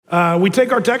We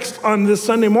take our text on this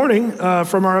Sunday morning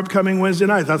from our upcoming Wednesday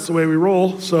night. That's the way we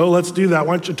roll. So let's do that.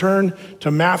 Why don't you turn to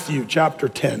Matthew chapter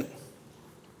 10.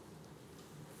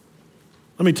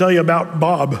 Let me tell you about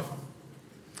Bob.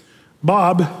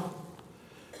 Bob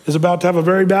is about to have a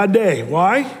very bad day.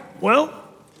 Why? Well,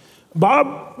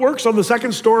 Bob works on the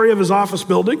second story of his office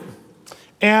building,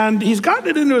 and he's gotten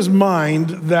it into his mind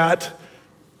that,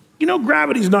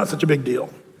 gravity's not such a big deal.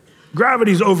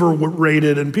 Gravity's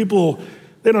overrated, and people,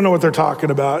 they don't know what they're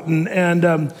talking about.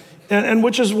 And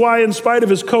which is why, in spite of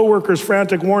his coworkers'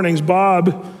 frantic warnings,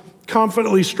 Bob,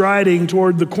 confidently striding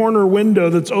toward the corner window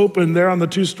that's open there on the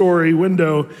two-story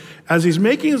window, as he's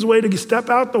making his way to step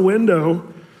out the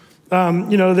window,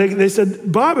 they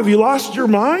said, "Bob, have you lost your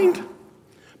mind?"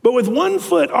 But with one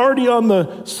foot already on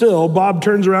the sill, Bob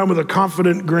turns around with a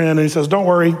confident grin and he says, "Don't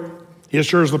worry." He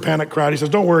assures the panicked crowd. He says,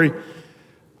 "Don't worry,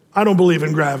 I don't believe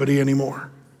in gravity anymore."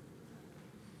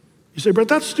 You say, "Brett,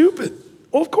 that's stupid."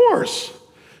 Well, of course.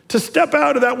 To step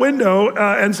out of that window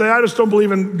and say, "I just don't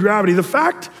believe in gravity." The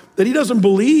fact that he doesn't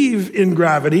believe in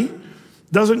gravity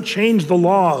doesn't change the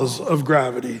laws of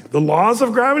gravity. The laws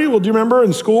of gravity, well, do you remember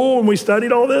in school when we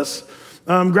studied all this?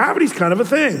 Gravity's kind of a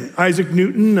thing. Isaac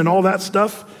Newton and all that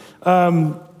stuff.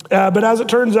 But as it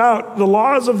turns out, the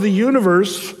laws of the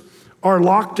universe are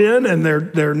locked in and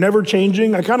they're never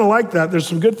changing. I kind of like that. There's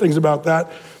some good things about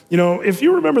that. If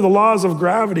you remember the laws of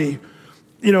gravity,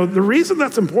 the reason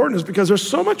that's important is because there's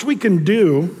so much we can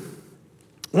do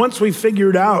once we've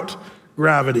figured out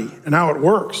gravity and how it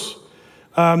works.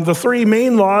 The three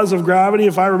main laws of gravity,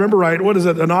 if I remember right, what is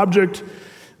it? An object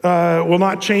will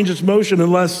not change its motion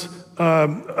unless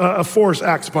a force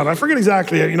acts upon it. I forget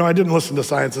exactly. I didn't listen to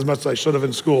science as much as I should have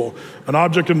in school. An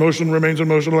object in motion remains in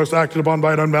motion unless acted upon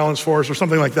by an unbalanced force or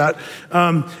something like that.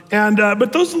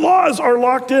 But those laws are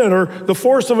locked in, or the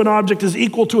force of an object is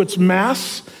equal to its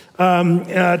mass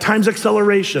times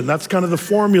acceleration. That's kind of the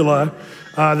formula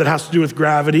that has to do with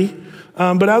gravity.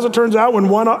 But as it turns out,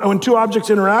 when two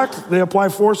objects interact, they apply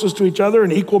forces to each other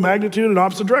in equal magnitude and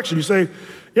opposite direction. You say,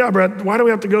 "Yeah, Brett, why do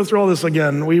we have to go through all this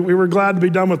again? We were glad to be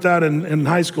done with that in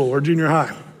high school or junior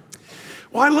high."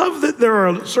 Well, I love that there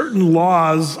are certain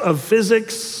laws of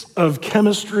physics, of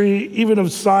chemistry, even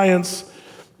of science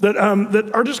that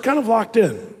are just kind of locked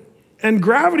in. And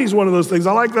gravity is one of those things.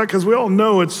 I like that because we all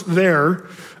know it's there.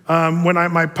 When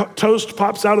my toast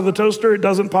pops out of the toaster, it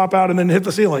doesn't pop out and then hit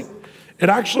the ceiling. It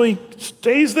actually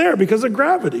stays there because of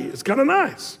gravity. It's kind of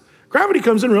nice. Gravity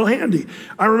comes in real handy.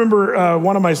 I remember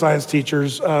one of my science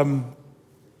teachers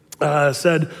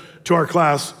said to our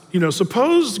class,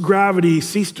 suppose gravity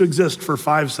ceased to exist for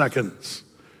 5 seconds.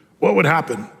 What would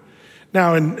happen?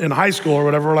 Now, in high school or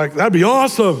whatever, we're like, that'd be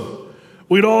awesome.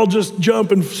 We'd all just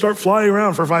jump and start flying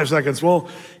around for 5 seconds. Well,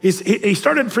 he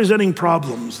started presenting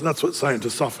problems. That's what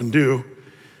scientists often do.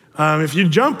 If you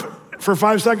jump for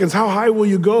 5 seconds, how high will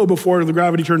you go before the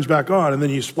gravity turns back on? And then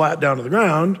you splat down to the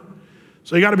ground.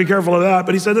 So you got to be careful of that.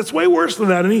 But he said, it's way worse than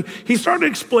that. And he started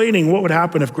explaining what would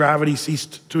happen if gravity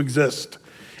ceased to exist,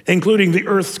 including the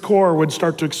Earth's core would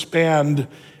start to expand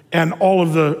and all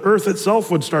of the Earth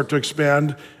itself would start to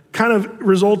expand, kind of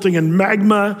resulting in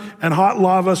magma and hot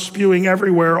lava spewing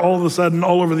everywhere all of a sudden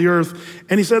all over the Earth.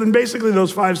 And he said, in basically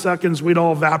those 5 seconds, we'd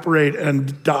all evaporate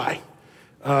and die.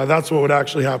 That's what would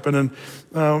actually happen. And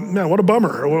man, what a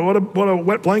bummer. What a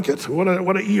wet blanket. What a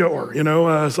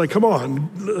Eeyore, it's like, come on.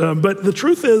 But the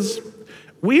truth is,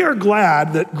 we are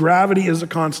glad that gravity is a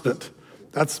constant.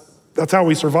 That's how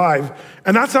we survive.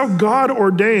 And that's how God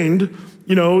ordained,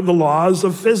 the laws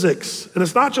of physics. And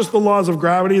it's not just the laws of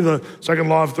gravity, the second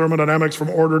law of thermodynamics, from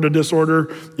order to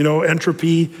disorder,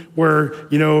 entropy, where,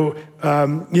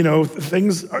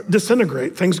 things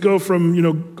disintegrate. Things go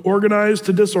from, organized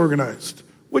to disorganized.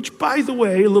 Which, by the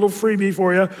way, a little freebie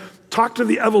for you, talk to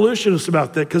the evolutionists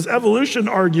about that, because evolution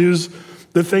argues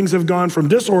that things have gone from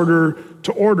disorder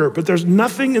to order, but there's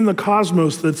nothing in the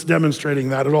cosmos that's demonstrating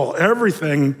that at all.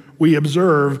 Everything we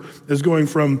observe is going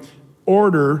from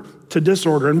order to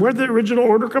disorder. And where did the original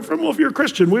order come from? Well, if you're a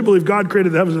Christian, we believe God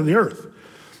created the heavens and the earth.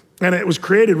 And it was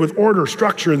created with order,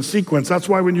 structure, and sequence. That's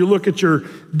why when you look at your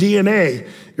DNA,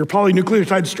 your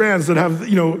polynucleotide strands that have,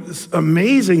 this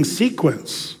amazing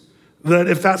sequence, that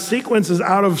if that sequence is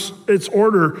out of its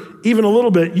order even a little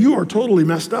bit, you are totally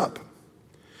messed up.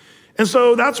 And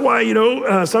so that's why,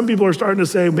 some people are starting to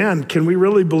say, man, can we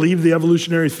really believe the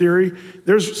evolutionary theory?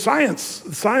 There's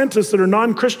scientists that are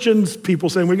non-Christian people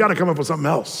saying we got to come up with something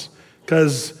else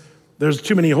because there's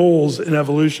too many holes in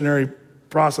evolutionary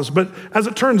process. But as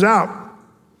it turns out,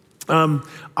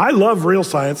 I love real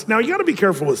science. Now, you got to be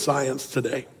careful with science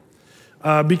today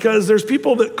because there's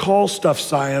people that call stuff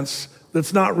science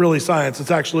that's not really science.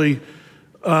 It's actually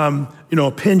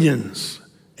opinions.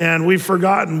 And we've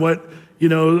forgotten what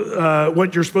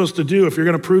you're supposed to do if you're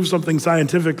going to prove something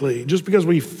scientifically. Just because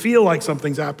we feel like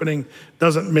something's happening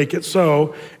doesn't make it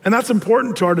so. And that's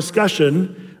important to our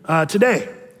discussion today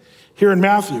here in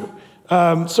Matthew.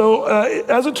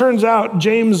 As it turns out,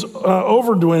 James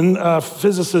Overdwin, a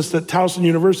physicist at Towson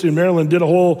University in Maryland, did a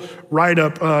whole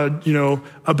write-up,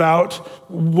 about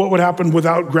what would happen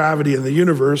without gravity in the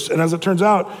universe. And as it turns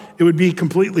out, it would be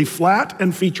completely flat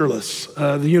and featureless,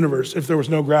 the universe, if there was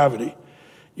no gravity.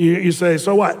 You say,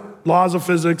 so what? Laws of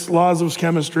physics, laws of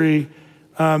chemistry.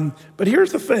 But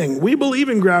here's the thing. We believe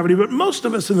in gravity, but most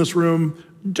of us in this room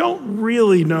don't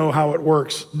really know how it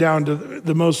works down to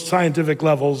the most scientific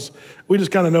levels. We just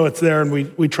kind of know it's there, and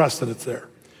we trust that it's there.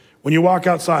 When you walk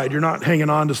outside, you're not hanging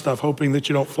on to stuff hoping that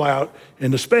you don't fly out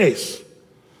into space.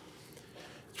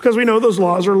 It's because we know those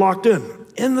laws are locked in.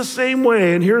 In the same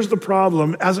way, and here's the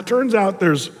problem, as it turns out,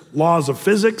 there's laws of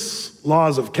physics,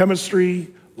 laws of chemistry,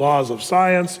 laws of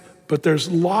science, but there's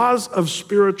laws of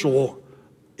spiritual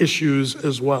issues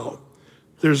as well.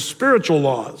 There's spiritual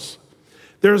laws.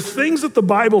 There's things that the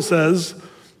Bible says,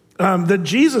 that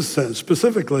Jesus says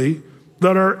specifically,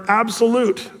 that are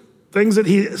absolute, things that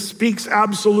he speaks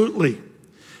absolutely.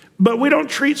 But we don't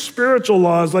treat spiritual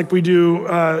laws like we do,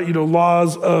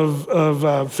 laws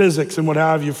of physics and what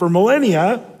have you. For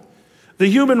millennia, the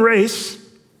human race,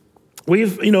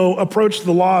 we've, approached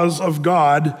the laws of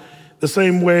God the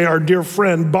same way our dear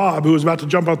friend Bob, who was about to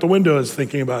jump out the window, is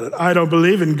thinking about it. I don't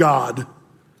believe in God,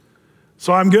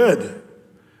 so I'm good.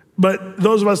 But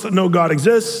those of us that know God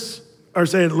exists are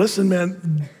saying, listen,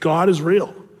 man, God is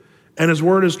real and his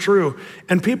word is true.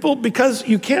 And people, because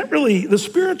you can't really, the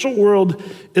spiritual world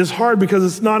is hard because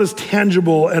it's not as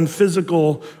tangible and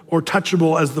physical or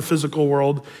touchable as the physical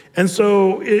world. And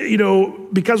so,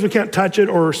 because we can't touch it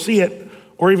or see it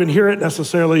or even hear it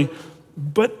necessarily,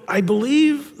 but I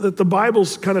believe that the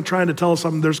Bible's kind of trying to tell us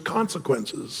something. There's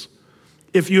consequences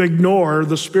if you ignore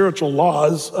the spiritual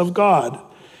laws of God.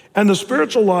 And the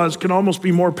spiritual laws can almost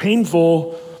be more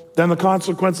painful than the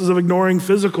consequences of ignoring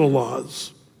physical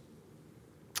laws.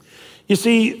 You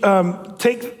see,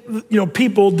 take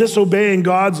people disobeying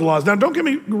God's laws. Now, don't get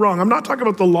me wrong. I'm not talking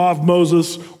about the law of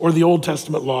Moses or the Old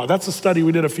Testament law. That's a study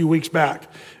we did a few weeks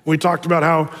back. We talked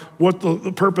about what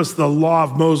the purpose, the law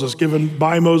of Moses, given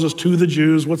by Moses to the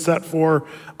Jews, what's that for?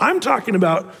 I'm talking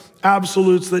about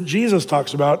absolutes that Jesus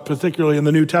talks about, particularly in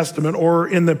the New Testament or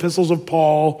in the epistles of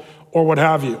Paul or what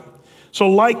have you. So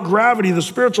like gravity, the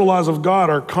spiritual laws of God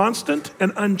are constant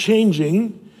and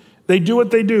unchanging. They do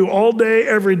what they do all day,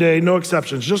 every day, no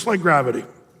exceptions, just like gravity.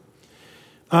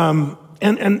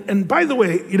 And by the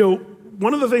way,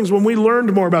 one of the things when we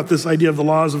learned more about this idea of the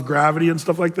laws of gravity and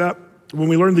stuff like that, when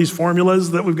we learned these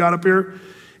formulas that we've got up here,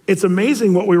 it's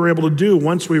amazing what we were able to do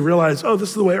once we realized, this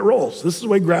is the way it rolls. This is the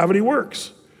way gravity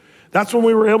works. That's when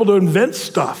we were able to invent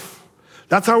stuff.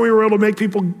 That's how we were able to make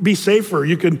people be safer.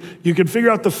 You could figure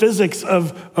out the physics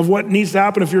of what needs to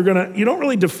happen if you don't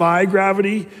really defy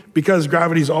gravity because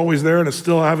gravity's always there and it's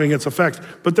still having its effect.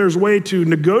 But there's a way to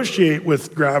negotiate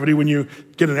with gravity when you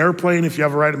get an airplane, if you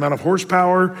have the right amount of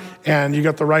horsepower and you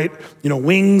got the right,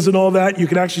 wings and all that, you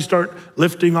can actually start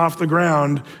lifting off the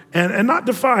ground and not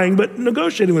defying, but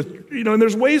negotiating with, and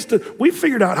there's ways we've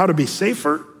figured out how to be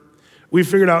safer. We've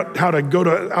figured out how to go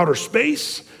to outer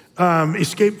space.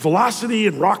 Escape velocity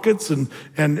and rockets and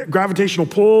gravitational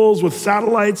pulls with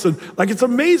satellites. And it's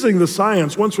amazing the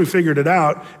science once we figured it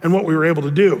out and what we were able to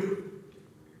do.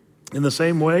 In the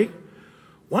same way,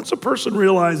 once a person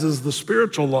realizes the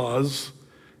spiritual laws,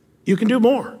 you can do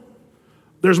more.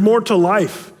 There's more to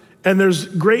life. And there's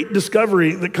great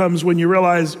discovery that comes when you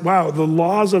realize, wow, the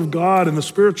laws of God and the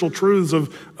spiritual truths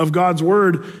of God's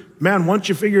word, man, once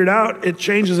you figure it out, it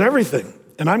changes everything.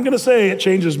 And I'm going to say it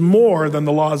changes more than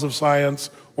the laws of science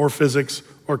or physics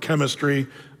or chemistry.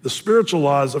 The spiritual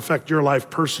laws affect your life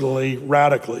personally,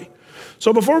 radically.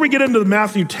 So before we get into the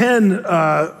Matthew 10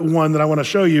 one that I want to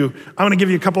show you, I want to give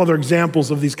you a couple other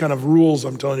examples of these kind of rules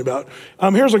I'm telling you about.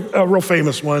 Here's a real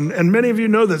famous one, and many of you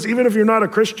know this, even if you're not a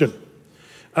Christian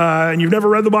and you've never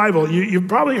read the Bible, you've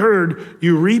probably heard,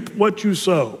 you reap what you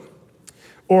sow.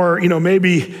 Or,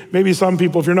 maybe some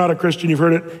people, if you're not a Christian, you've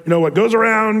heard it, what goes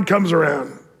around comes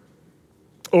around.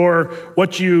 Or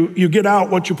what you get out,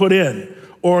 what you put in.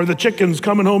 Or the chicken's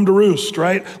coming home to roost,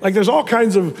 right? There's all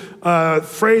kinds of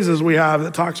phrases we have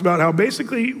that talks about how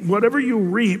basically whatever you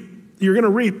reap, you're gonna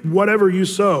reap whatever you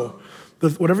sow.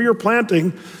 Whatever you're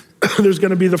planting, there's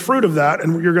gonna be the fruit of that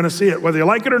and you're gonna see it. Whether you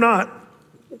like it or not,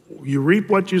 you reap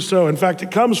what you sow. In fact, it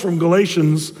comes from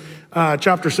Galatians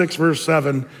chapter 6, verse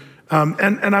 7.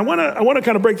 And I want to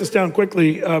kind of break this down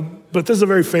quickly. but this is a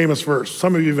very famous verse.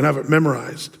 Some of you even have it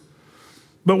memorized.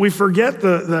 But we forget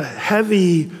the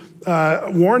heavy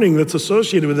warning that's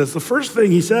associated with this. The first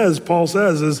thing Paul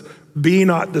says, is be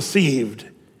not deceived.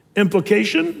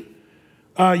 Implication,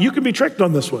 you can be tricked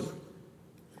on this one.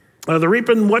 The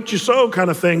reaping what you sow kind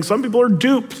of thing, some people are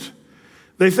duped.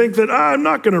 They think that, I'm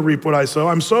not gonna reap what I sow.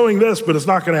 I'm sowing this, but it's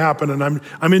not gonna happen, and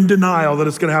I'm in denial that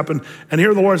it's gonna happen. And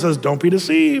here the Lord says, don't be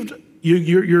deceived.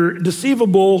 You're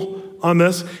deceivable on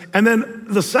this. And then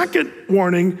the second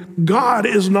warning, God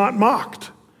is not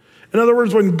mocked. In other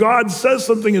words, when God says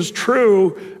something is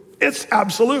true, it's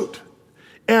absolute.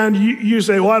 And you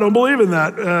say, well, I don't believe in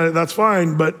that. That's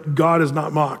fine, but God is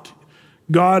not mocked.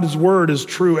 God's word is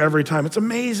true every time. It's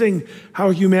amazing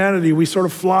how humanity, we sort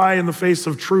of fly in the face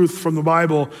of truth from the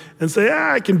Bible and say,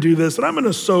 I can do this, and I'm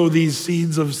gonna sow these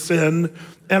seeds of sin,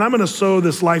 and I'm gonna sow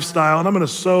this lifestyle, and I'm gonna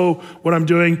sow what I'm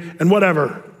doing, and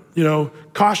whatever.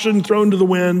 Caution thrown to the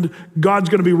wind, God's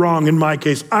gonna be wrong in my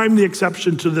case. I'm the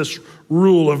exception to this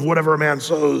rule of whatever a man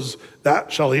sows,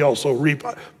 that shall he also reap.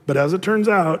 But as it turns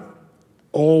out,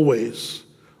 always,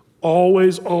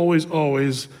 always, always,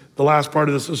 always, the last part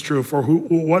of this is true. For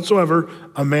whatsoever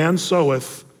a man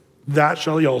soweth, that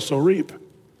shall he also reap.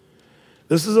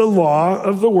 This is a law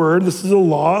of the word. This is a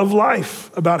law of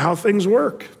life about how things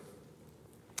work.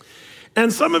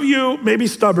 And some of you may be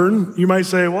stubborn. You might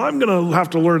say, well, I'm gonna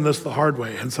have to learn this the hard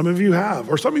way. And some of you have,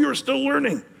 or some of you are still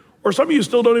learning, or some of you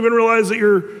still don't even realize that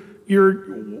you're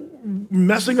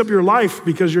messing up your life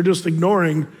because you're just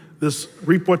ignoring this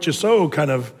reap what you sow kind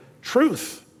of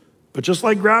truth. But just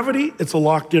like gravity, it's a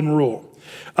locked-in rule.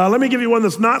 Let me give you one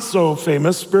that's not so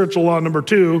famous. Spiritual law number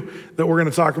 2 that we're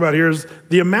gonna talk about here is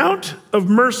the amount of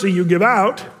mercy you give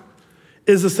out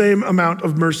is the same amount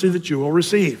of mercy that you will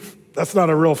receive. That's not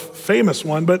a real famous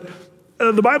one, but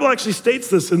the Bible actually states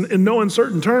this in no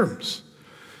uncertain terms.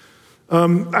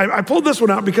 I pulled this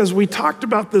one out because we talked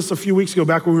about this a few weeks ago,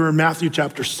 back when we were in Matthew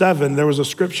chapter 7. There was a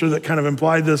scripture that kind of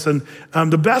implied this, and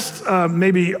the best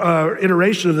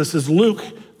iteration of this is Luke,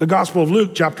 the Gospel of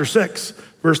Luke, chapter 6,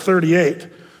 verse 38.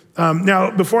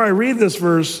 Now, before I read this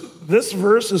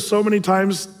verse is so many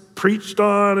times preached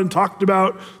on and talked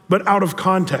about, but out of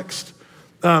context.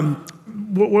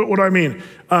 What do I mean?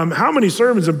 How many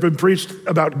sermons have been preached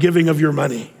about giving of your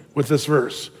money with this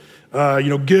verse?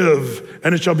 Give,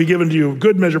 and it shall be given to you.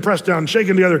 Good measure, pressed down,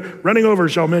 shaken together, running over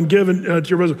shall men give to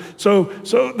your bosom. So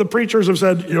the preachers have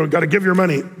said, got to give your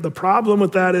money. The problem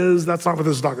with that is that's not what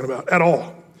this is talking about at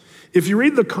all. If you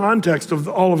read the context of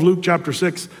all of Luke chapter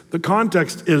 6, the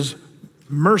context is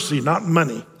mercy, not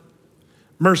money.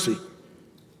 Mercy.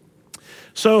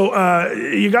 So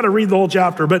you got to read the whole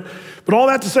chapter. But all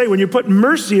that to say, when you put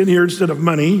mercy in here instead of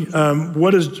money,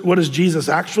 what is Jesus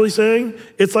actually saying?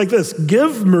 It's like this: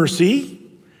 give mercy,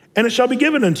 and it shall be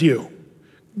given unto you.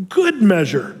 Good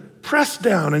measure, pressed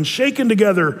down and shaken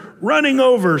together, running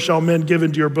over, shall men give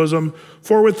into your bosom.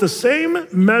 For with the same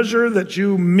measure that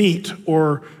you meet,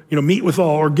 or meet withal,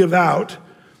 or give out,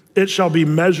 it shall be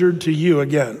measured to you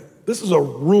again. This is a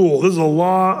rule. This is a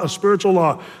law, a spiritual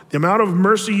law. The amount of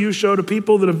mercy you show to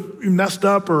people that have messed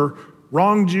up or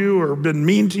wronged you or been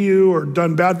mean to you or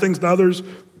done bad things to others,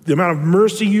 the amount of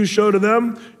mercy you show to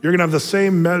them, you're gonna have the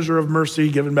same measure of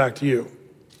mercy given back to you.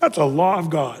 That's a law of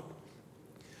God.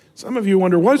 Some of you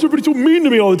wonder, why is everybody so mean to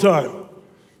me all the time?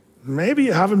 Maybe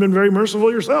you haven't been very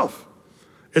merciful yourself.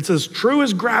 It's as true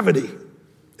as gravity.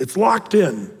 It's locked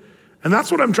in. And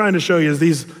that's what I'm trying to show you is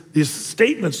these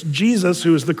statements. Jesus,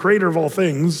 who is the creator of all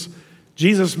things,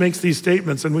 Jesus makes these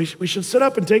statements, and we should sit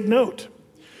up and take note.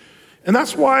 And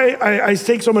that's why I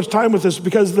take so much time with this,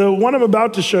 because the one I'm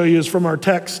about to show you is from our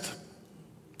text.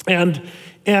 And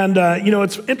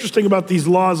it's interesting about these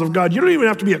laws of God. You don't even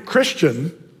have to be a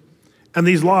Christian, and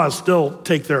these laws still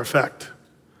take their effect.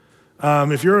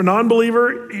 If you're a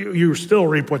non-believer, you still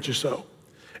reap what you sow.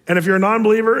 And if you're a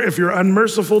non-believer, if you're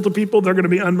unmerciful to people, they're gonna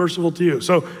be unmerciful to you.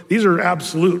 So these are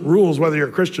absolute rules, whether you're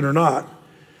a Christian or not.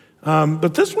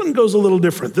 But this one goes a little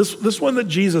different. This one that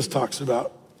Jesus talks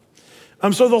about.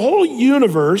 So the whole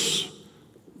universe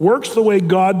works the way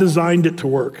God designed it to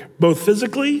work, both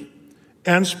physically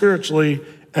and spiritually,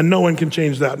 and no one can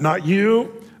change that. Not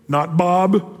you, not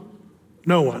Bob,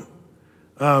 no one.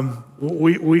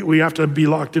 We have to be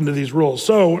locked into these rules.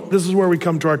 So this is where we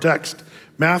come to our text.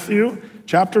 Matthew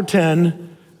chapter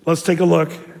 10, let's take a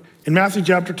look. In Matthew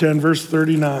chapter 10, verse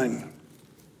 39,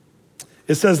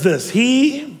 it says this: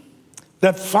 he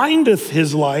that findeth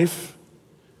his life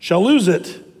shall lose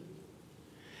it,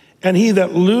 and he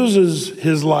that loses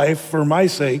his life for my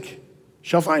sake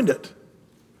shall find it.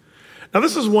 Now,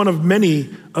 this is one of many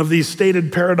of these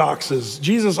stated paradoxes.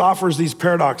 Jesus offers these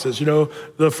paradoxes.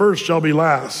 The first shall be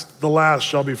last, the last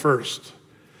shall be first.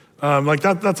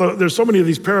 There's so many of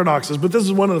these paradoxes, but this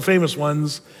is one of the famous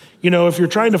ones. If you're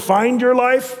trying to find your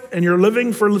life and you're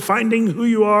living for finding who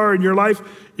you are in your life,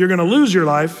 you're going to lose your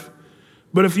life.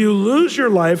 But if you lose your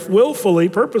life willfully,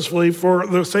 purposefully, for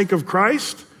the sake of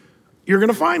Christ, you're going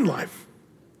to find life.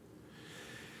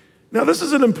 Now, this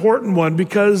is an important one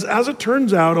because, as it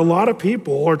turns out, a lot of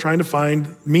people are trying to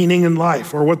find meaning in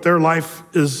life or what their life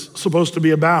is supposed to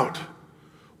be about.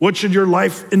 What should your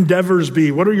life endeavors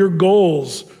be? What are your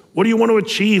goals? What do you want to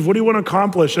achieve? What do you want to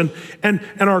accomplish? And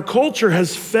our culture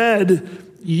has fed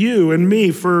you and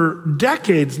me for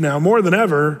decades now, more than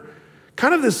ever,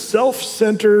 kind of this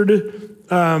self-centered,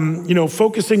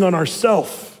 focusing on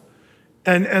ourself.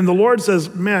 And the Lord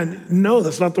says, man, no,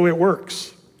 that's not the way it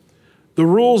works. The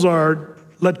rules are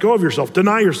let go of yourself,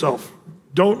 deny yourself.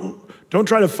 Don't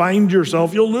try to find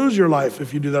yourself. You'll lose your life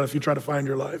if you do that, if you try to find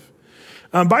your life.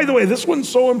 By the way, this one's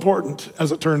so important,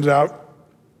 as it turns out,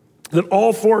 that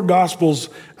all four Gospels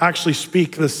actually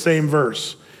speak this same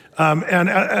verse. And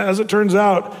as it turns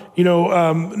out,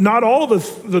 not all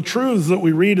of the truths that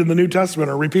we read in the New Testament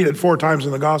are repeated 4 times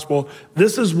in the Gospel.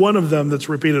 This is one of them that's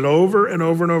repeated over and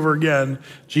over and over again.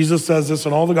 Jesus says this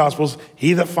in all the Gospels: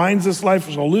 he that finds this life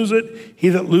shall lose it. He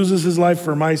that loses his life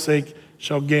for my sake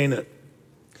shall gain it.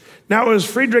 Now, it was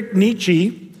Friedrich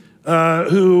Nietzsche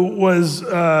who was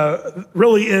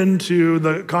really into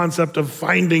the concept of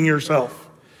finding yourself.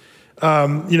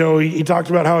 He talked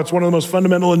about how it's one of the most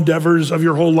fundamental endeavors of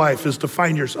your whole life is to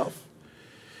find yourself.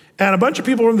 And a bunch of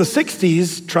people from the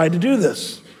 60s tried to do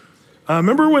this.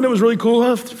 Remember when it was really cool?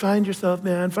 Oh, to find yourself,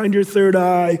 man. Find your third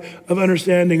eye of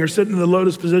understanding, or sit in the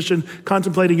lotus position,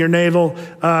 contemplating your navel,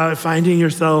 finding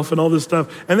yourself and all this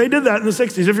stuff. And they did that in the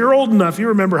 60s. If you're old enough, you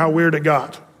remember how weird it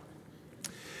got.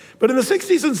 But in the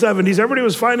 60s and 70s, everybody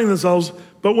was finding themselves.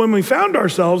 But when we found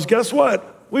ourselves, guess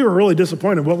what? We were really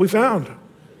disappointed what we found.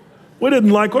 We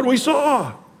didn't like what we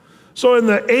saw. So in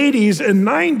the 80s and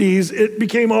 90s, it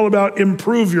became all about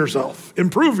improve yourself.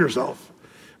 Improve yourself.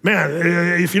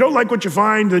 Man, if you don't like what you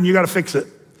find, then you got to fix it.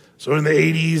 So in the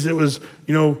 80s, it was,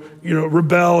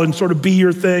 rebel and sort of be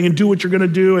your thing and do what you're going to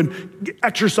do and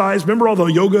exercise. Remember all the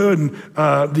yoga and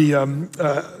the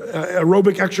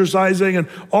aerobic exercising, and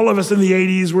all of us in the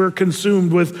 80s were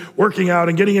consumed with working out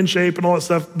and getting in shape and all that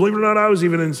stuff. Believe it or not, I was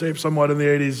even in shape somewhat in the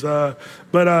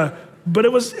 80s. But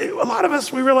it was, a lot of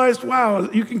us, we realized, wow,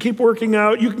 you can keep working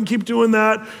out, you can keep doing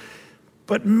that.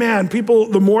 But man, people,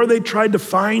 the more they tried to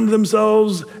find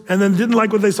themselves and then didn't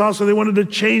like what they saw, so they wanted to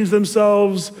change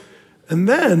themselves. And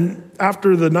then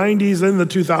after the 90s and the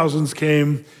 2000s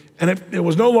came, and it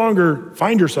was no longer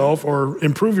find yourself or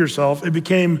improve yourself, it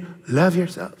became love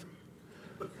yourself.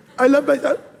 I love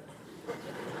myself.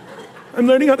 I'm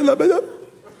learning how to love myself.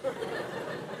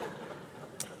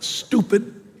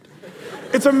 Stupid.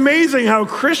 It's amazing how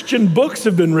Christian books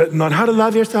have been written on how to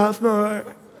love yourself more.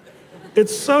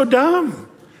 It's so dumb.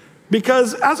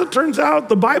 Because as it turns out,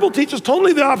 the Bible teaches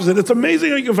totally the opposite. It's amazing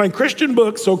how you can find Christian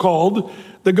books, so-called,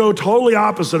 that go totally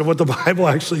opposite of what the Bible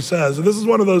actually says. And this is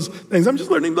one of those things. I'm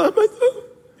just learning to love myself.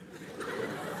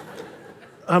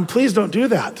 Please don't do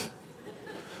that.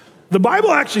 The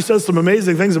Bible actually says some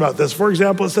amazing things about this. For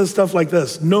example, it says stuff like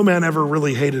this: no man ever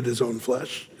really hated his own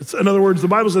flesh. In other words, the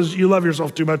Bible says you love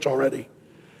yourself too much already.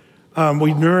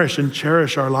 We nourish and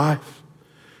cherish our life.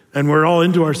 And we're all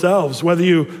into ourselves, whether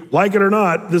you like it or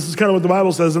not. This is kind of what the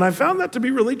Bible says. And I found that to be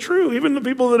really true. Even the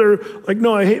people that are like,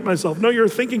 no, I hate myself. No, you're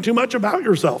thinking too much about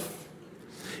yourself.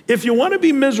 If you want to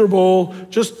be miserable,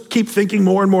 just keep thinking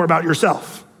more and more about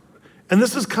yourself. And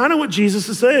this is kind of what Jesus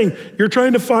is saying. You're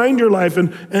trying to find your life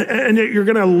and you're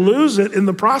going to lose it in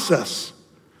the process.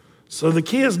 So the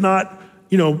key is not,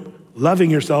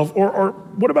 loving yourself, or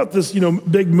what about this,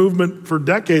 big movement for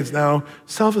decades now,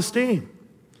 self-esteem.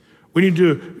 We need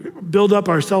to build up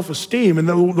our self-esteem, and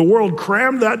the world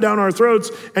crammed that down our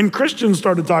throats, and Christians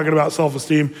started talking about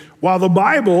self-esteem, while the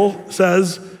Bible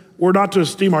says we're not to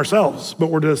esteem ourselves, but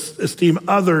we're to esteem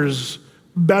others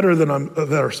better than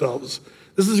ourselves.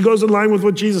 This goes in line with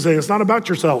what Jesus is saying. It's not about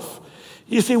yourself.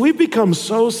 You see, we've become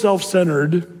so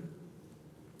self-centered,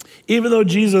 even though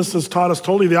Jesus has taught us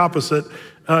totally the opposite.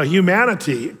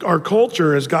 Humanity, our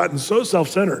culture has gotten so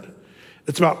self-centered.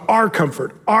 It's about our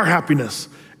comfort, our happiness.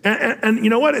 And you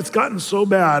know what? It's gotten so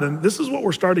bad. And this is what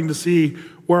we're starting to see,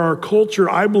 where our culture,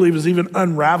 I believe, is even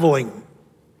unraveling.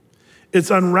 It's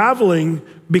unraveling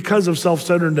because of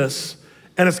self-centeredness.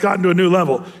 And it's gotten to a new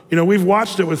level. We've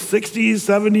watched it with 60s,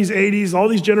 70s, 80s, all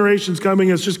these generations coming.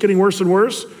 It's just getting worse and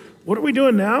worse. What are we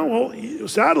doing now? Well,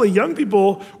 sadly, young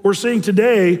people we're seeing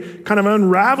today kind of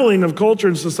unraveling of culture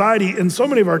and society in so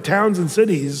many of our towns and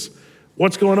cities.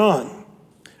 What's going on?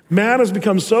 Man has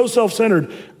become so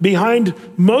self-centered. Behind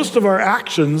most of our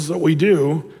actions that we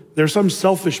do, there's some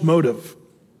selfish motive.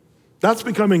 That's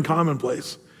becoming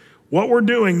commonplace. What we're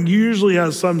doing usually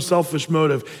has some selfish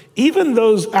motive. Even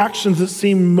those actions that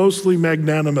seem mostly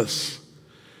magnanimous,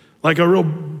 like a real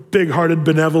big-hearted,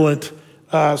 benevolent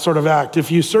sort of act.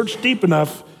 If you search deep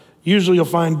enough, usually you'll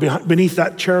find beneath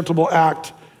that charitable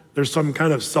act, there's some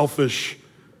kind of selfish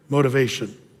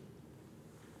motivation.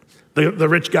 The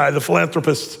rich guy, the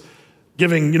philanthropist,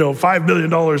 giving $5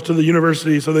 billion to the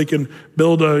university so they can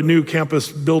build a new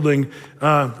campus building.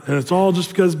 And it's all just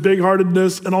because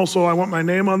big-heartedness, and also I want my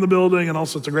name on the building, and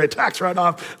also it's a great tax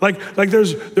write-off. Like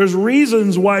there's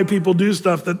reasons why people do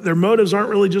stuff that their motives aren't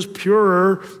really just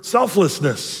pure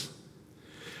selflessness.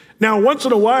 Now, once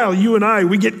in a while, you and I,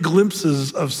 we get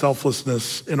glimpses of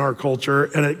selflessness in our culture,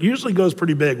 and it usually goes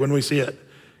pretty big when we see it.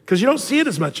 Because you don't see it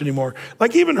as much anymore.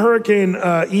 Like even Hurricane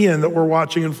Ian that we're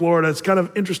watching in Florida, it's kind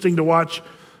of interesting to watch.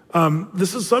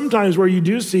 This is sometimes where you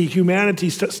do see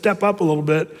humanity step up a little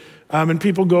bit, and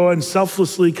people go and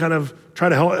selflessly kind of try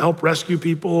to help rescue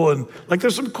people. And like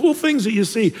there's some cool things that you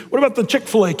see. What about the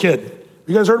Chick-fil-A kid?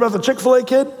 You guys heard about the Chick-fil-A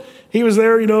kid? He was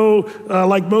there,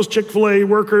 like most Chick-fil-A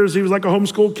workers, he was like a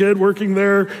homeschool kid working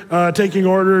there, taking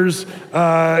orders,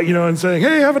 and saying,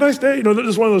 hey, have a nice day.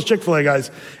 Just one of those Chick-fil-A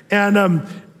guys.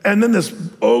 And then this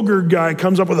ogre guy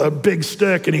comes up with a big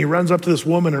stick and he runs up to this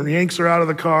woman and yanks her out of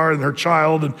the car and her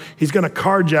child, and he's gonna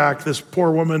carjack this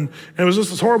poor woman. And it was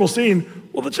just this horrible scene.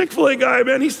 Well, the Chick-fil-A guy,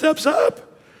 man, he steps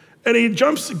up and he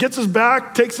jumps, gets his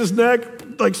back, takes his neck,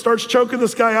 like starts choking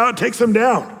this guy out, takes him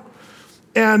down.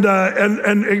 And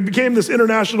it became this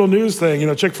international news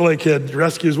thing, Chick-fil-A kid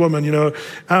rescues woman,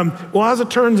 Well, as it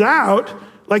turns out,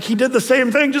 like he did the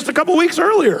same thing just a couple weeks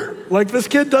earlier. Like this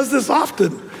kid does this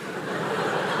often.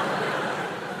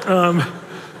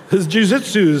 His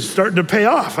jujitsu is starting to pay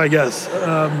off, I guess.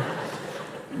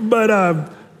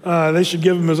 But they should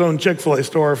give him his own Chick-fil-A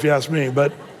store, if you ask me.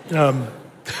 But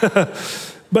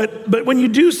when you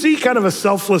do see kind of a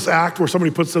selfless act where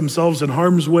somebody puts themselves in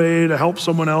harm's way to help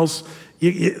someone else,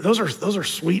 those are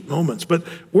sweet moments. But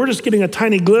we're just getting a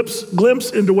tiny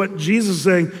glimpse into what Jesus is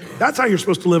saying. That's how you're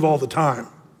supposed to live all the time.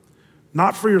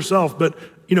 Not for yourself, but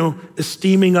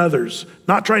esteeming others,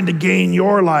 not trying to gain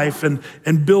your life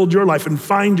and build your life and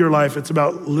find your life. It's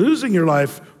about losing your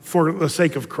life for the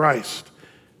sake of Christ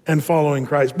and following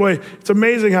Christ. Boy, it's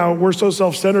amazing how we're so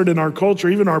self-centered in our culture,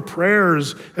 even our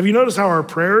prayers. Have you noticed how our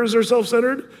prayers are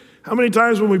self-centered? How many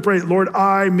times when we pray, Lord,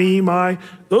 I, me, my,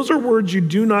 those are words you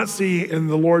do not see in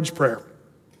the Lord's Prayer.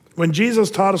 When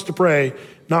Jesus taught us to pray,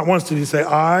 not once did he say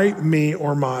I, me,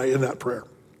 or my in that prayer.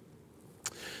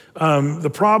 The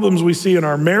problems we see in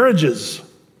our marriages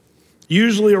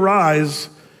usually arise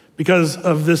because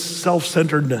of this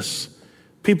self-centeredness.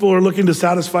 People are looking to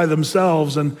satisfy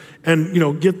themselves and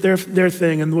get their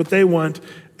thing and what they want,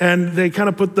 and they kind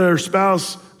of put their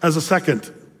spouse as a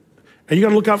second. And you got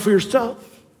to look out for yourself.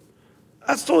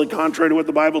 That's totally contrary to what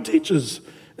the Bible teaches.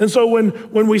 And so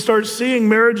when we start seeing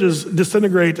marriages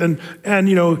disintegrate and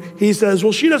he says,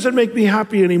 well, she doesn't make me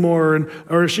happy anymore,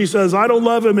 or she says, I don't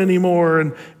love him anymore,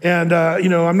 and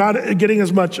I'm not getting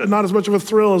not as much of a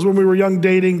thrill as when we were a young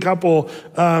dating couple.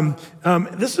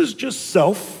 This is just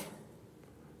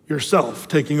yourself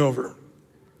taking over.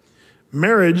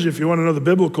 Marriage, if you want to know the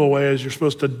biblical way, is you're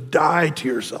supposed to die to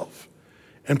yourself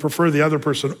and prefer the other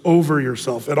person over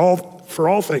yourself for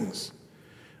all things.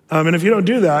 And if you don't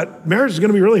do that, marriage is going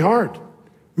to be really hard.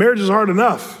 Marriage is hard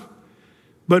enough.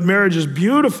 But marriage is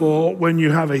beautiful when you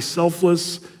have a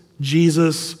selfless,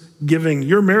 Jesus-giving.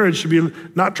 Your marriage should be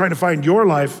not trying to find your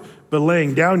life, but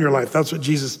laying down your life. That's what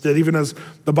Jesus did. Even as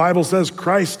the Bible says,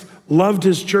 Christ loved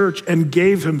his church and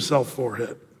gave himself for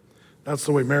it. That's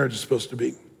the way marriage is supposed to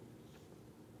be.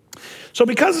 So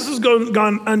because this has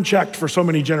gone unchecked for so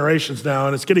many generations now,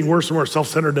 and it's getting worse and worse,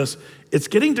 self-centeredness, it's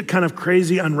getting to kind of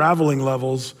crazy unraveling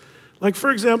levels. Like, for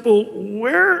example,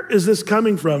 where is this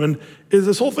coming from? And is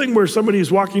this whole thing where somebody's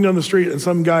walking down the street and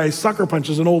some guy sucker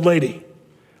punches an old lady?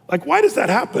 Like, why does that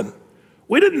happen?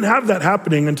 We didn't have that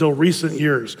happening until recent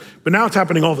years, but now it's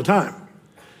happening all the time.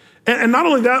 And not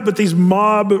only that, but these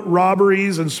mob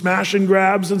robberies and smash and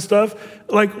grabs and stuff.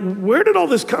 Like, where did all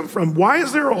this come from? Why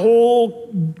is there a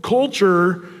whole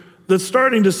culture that's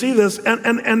starting to see this?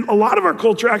 And a lot of our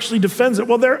culture actually defends it.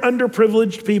 Well, they're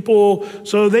underprivileged people,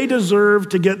 so they deserve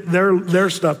to get their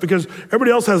stuff because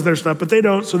everybody else has their stuff, but they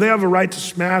don't. So they have a right to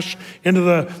smash into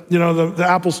the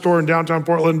Apple store in downtown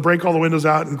Portland, break all the windows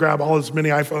out and grab all as many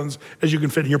iPhones as you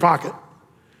can fit in your pocket.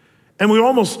 And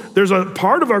there's a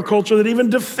part of our culture that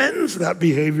even defends that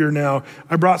behavior now.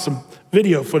 I brought some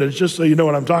video footage just so you know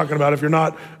what I'm talking about. If you're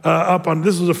not up on,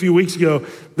 this was a few weeks ago,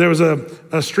 there was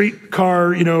a street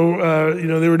car, they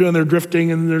were doing their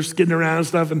drifting and they're skidding around and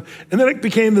stuff. And then it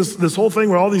became this whole thing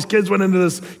where all these kids went into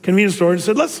this convenience store and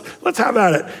said, let's have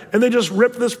at it. And they just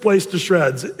ripped this place to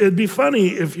shreds. It'd be funny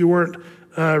if you weren't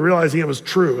realizing it was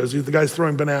true, as the guy's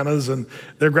throwing bananas and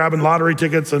they're grabbing lottery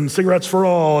tickets and cigarettes for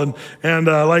all. And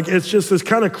it's just this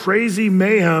kind of crazy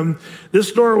mayhem. This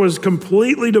store was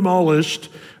completely demolished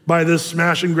by this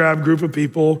smash and grab group of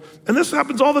people. And this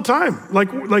happens all the time.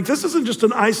 Like this isn't just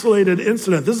an isolated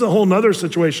incident. This is a whole nother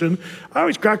situation. I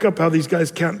always crack up how these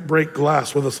guys can't break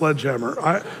glass with a sledgehammer.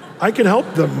 I can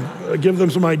help them, give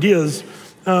them some ideas.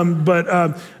 There's a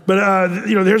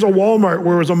Walmart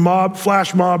where it was a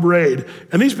flash mob raid,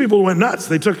 and these people went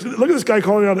nuts. Look at this guy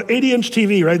calling out an 80-inch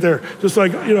TV right there. Just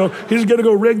he's gonna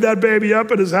go rig that baby up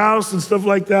at his house and stuff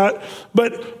like that.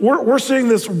 But we're seeing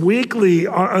this weekly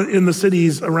in the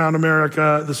cities around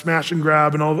America, the smash and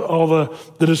grab and all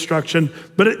the destruction.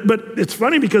 But it's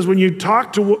funny because when you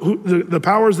talk to the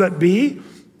powers that be,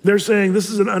 they're saying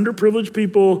this is an underprivileged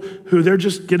people who they're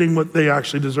just getting what they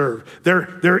actually deserve.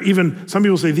 They're even, some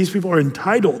people say these people are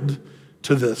entitled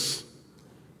to this.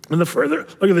 And look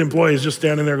at the employees just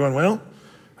standing there going, well,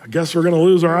 I guess we're gonna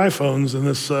lose our iPhones in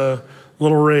this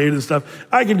little raid and stuff.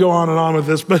 I could go on and on with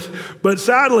this, but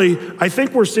sadly, I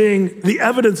think we're seeing the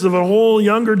evidence of a whole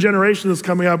younger generation that's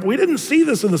coming up. We didn't see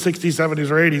this in the 60s, 70s,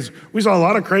 or 80s. We saw a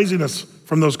lot of craziness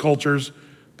from those cultures,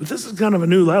 but this is kind of a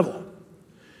new level.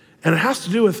 And it has to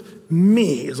do with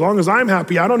me. As long as I'm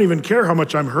happy, I don't even care how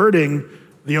much I'm hurting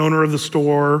the owner of the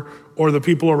store or the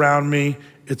people around me.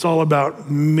 It's all about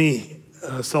me,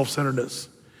 self-centeredness.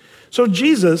 So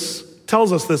Jesus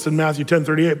tells us this in Matthew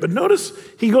 10:38, but notice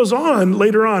he goes on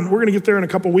later on. We're gonna get there in a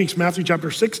couple weeks, Matthew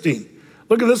chapter 16.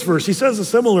 Look at this verse. He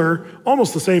says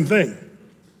almost the same thing.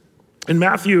 In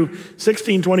Matthew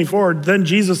 16:24, then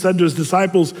Jesus said to his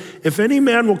disciples, if any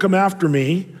man will come after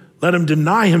me, let him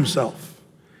deny himself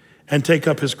and take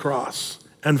up his cross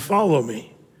and follow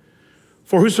me.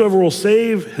 For whosoever will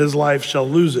save his life shall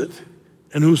lose it,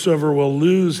 and whosoever will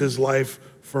lose his life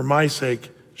for my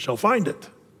sake shall find it.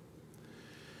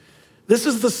 This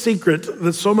is the secret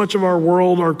that so much of our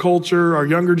world, our culture, our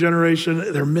younger generation,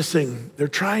 they're missing. They're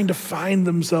trying to find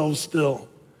themselves still.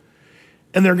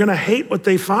 And they're gonna hate what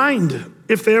they find.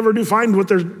 If they ever do find what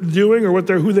they're doing or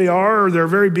who they are or their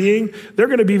very being, they're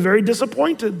gonna be very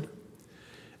disappointed.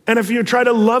 And if you try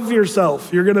to love yourself,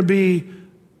 you're gonna be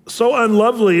so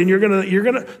unlovely, and you're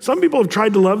gonna, some people have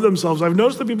tried to love themselves. I've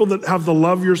noticed the people that have the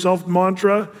love yourself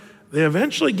mantra, they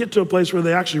eventually get to a place where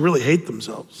they actually really hate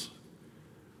themselves.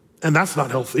 And that's not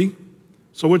healthy.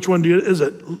 So which one is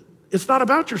it? It's not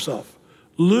about yourself.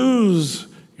 Lose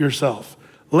yourself.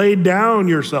 Lay down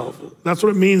yourself. That's what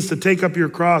it means to take up your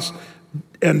cross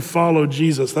and follow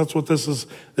Jesus. That's what this is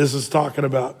talking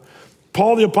about.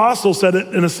 Paul the apostle said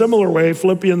it in a similar way,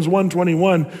 Philippians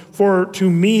 1:21, for to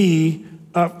me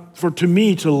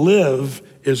to live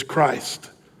is Christ,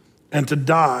 and to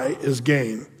die is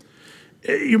gain.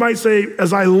 You might say,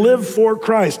 as I live for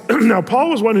Christ. Now,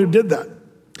 Paul was one who did that.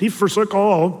 He forsook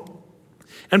all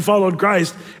and followed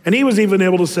Christ. And he was even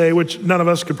able to say, which none of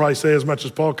us could probably say as much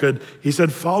as Paul could, he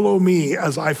said, follow me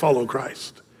as I follow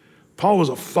Christ. Paul was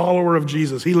a follower of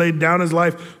Jesus. He laid down his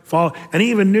life, and he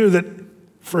even knew that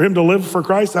for him to live for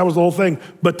Christ, that was the whole thing.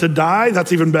 But to die,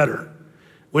 that's even better.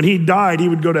 When he died, he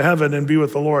would go to heaven and be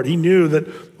with the Lord. He knew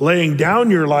that laying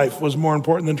down your life was more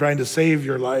important than trying to save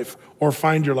your life or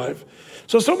find your life.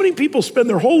 So many people spend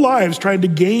their whole lives trying to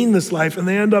gain this life, and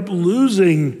they end up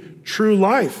losing true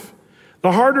life.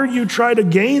 The harder you try to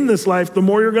gain this life, the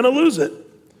more you're gonna lose it.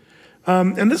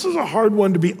 And this is a hard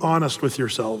one to be honest with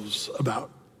yourselves about.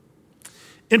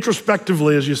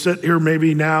 Introspectively, as you sit here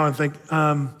maybe now and think,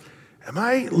 am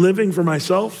I living for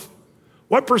myself?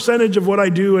 What percentage of what I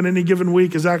do in any given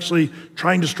week is actually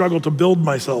trying to struggle to build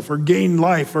myself or gain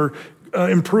life or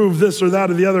improve this or that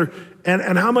or the other?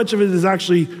 And how much of it is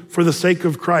actually for the sake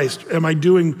of Christ? Am I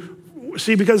doing,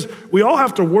 because we all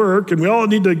have to work and we all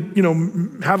need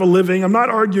to, have a living. I'm not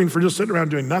arguing for just sitting around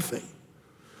doing nothing.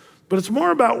 But it's more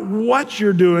about what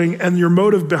you're doing and your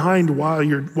motive behind why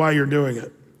you're doing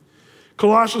it.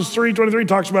 Colossians 3:23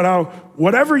 talks about how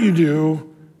whatever you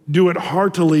do it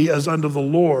heartily as unto the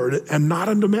Lord and not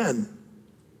unto men.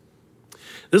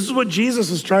 This is what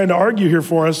Jesus is trying to argue here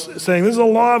for us, saying this is a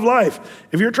law of life.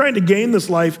 If you're trying to gain this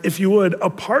life, if you would,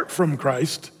 apart from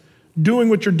Christ, doing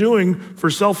what you're doing for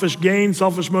selfish gain,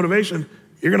 selfish motivation,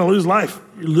 you're gonna lose life,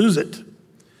 you lose it.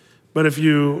 But if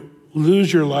you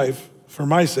lose your life for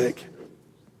my sake,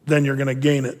 then you're gonna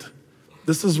gain it.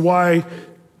 This is why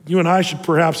you and I should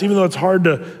perhaps, even though it's hard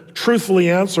to truthfully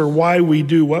answer why we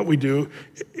do what we do,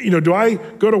 do I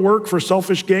go to work for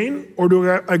selfish gain, or do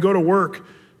I go to work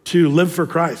to live for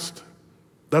Christ?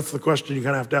 That's the question you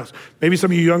kind of have to ask. Maybe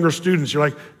some of you younger students, you're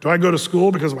like, do I go to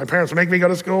school because my parents make me go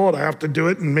to school and I have to do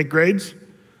it and make grades?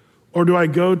 Or do I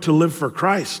go to live for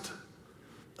Christ?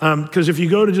 Because if you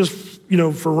go to just,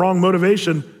 for wrong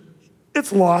motivation,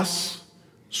 it's loss.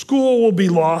 School will be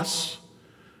loss.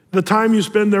 The time you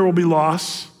spend there will be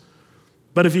loss.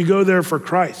 But if you go there for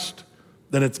Christ,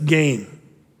 then it's gain.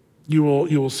 You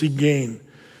will see gain.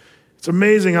 It's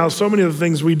amazing how so many of the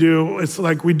things we do, it's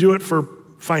like we do it for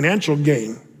financial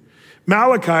gain.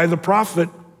 Malachi, the prophet,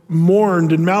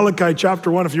 mourned in Malachi chapter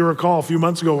 1, if you recall, a few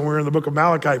months ago when we were in the book of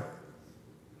Malachi.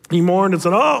 He mourned and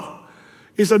said,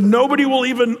 he said, nobody will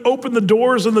even open the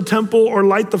doors in the temple or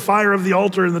light the fire of the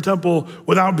altar in the temple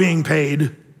without being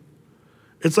paid.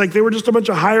 It's like they were just a bunch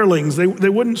of hirelings. They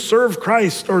wouldn't serve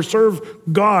Christ or serve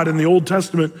God in the Old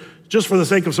Testament just for the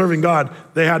sake of serving God.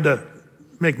 They had to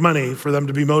make money for them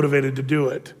to be motivated to do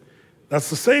it. That's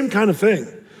the same kind of thing.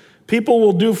 People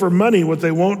will do for money what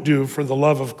they won't do for the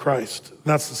love of Christ.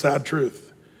 That's the sad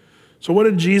truth. So what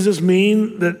did Jesus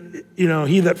mean that,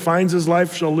 he that finds his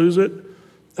life shall lose it?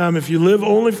 If you live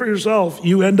only for yourself,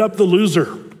 you end up the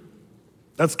loser.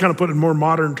 That's kind of put in more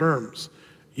modern terms.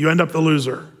 You end up the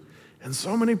loser. And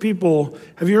so many people,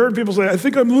 have you heard people say, I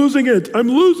think I'm losing it. I'm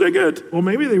losing it. Well,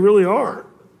 maybe they really are.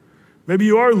 Maybe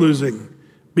you are losing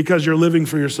because you're living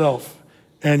for yourself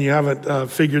and you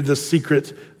haven't figured this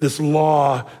secret, this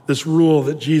law, this rule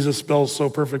that Jesus spells so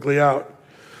perfectly out.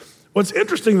 What's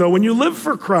interesting though, when you live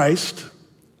for Christ,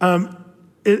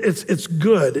 it's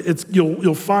good.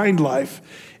 You'll find life.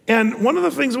 And one of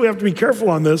the things that we have to be careful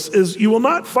on this is you will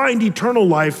not find eternal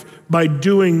life by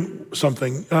doing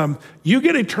something. You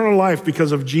get eternal life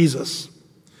because of Jesus.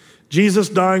 Jesus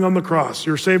dying on the cross.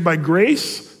 You're saved by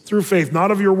grace through faith,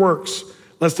 not of your works,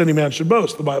 lest any man should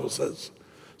boast, the Bible says.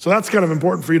 So that's kind of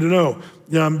important for you to know.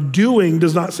 Doing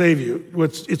does not save you.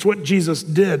 It's what Jesus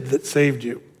did that saved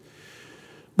you.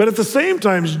 But at the same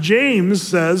time, James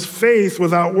says faith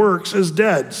without works is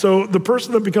dead. So the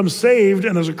person that becomes saved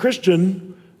and as a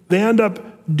Christian, they end up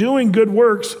doing good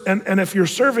works. And if you're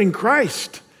serving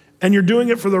Christ and you're doing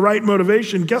it for the right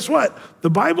motivation, guess what? The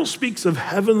Bible speaks of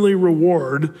heavenly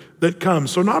reward that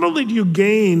comes. So not only do you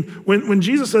gain, when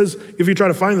Jesus says, if you try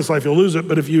to find this life, you'll lose it.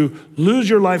 But if you lose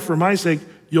your life for my sake,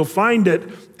 you'll find it.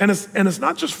 And it's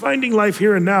not just finding life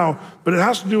here and now, but it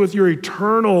has to do with your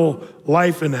eternal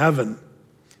life in heaven.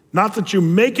 Not that you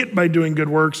make it by doing good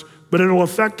works, but it'll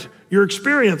affect your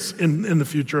experience in the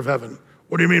future of heaven.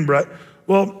 What do you mean, Brett?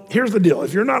 Well, here's the deal.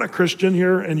 If you're not a Christian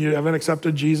here and you haven't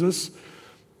accepted Jesus,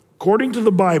 according to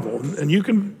the Bible, and you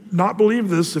can not believe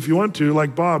this if you want to,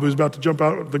 like Bob, who's about to jump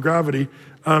out of the gravity,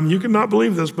 you can not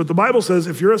believe this, but the Bible says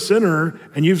if you're a sinner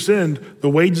and you've sinned, the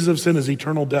wages of sin is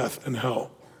eternal death and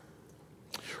hell.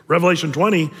 Revelation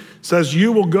 20 says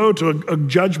you will go to a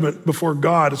judgment before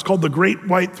God. It's called the Great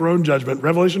White Throne Judgment.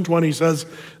 Revelation 20 says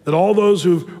that all those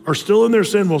who are still in their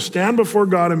sin will stand before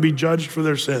God and be judged for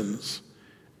their sins.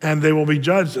 And they will be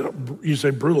judged, you say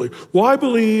brutally. Well,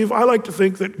 I like to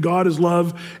think that God is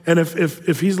love, and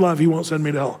if he's love, he won't send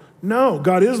me to hell. No,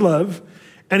 God is love,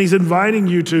 and he's inviting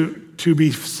you to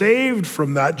be saved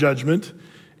from that judgment,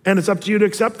 and it's up to you to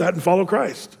accept that and follow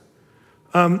Christ.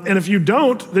 And if you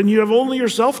don't, then you have only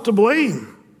yourself to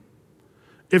blame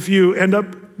if you end up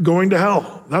going to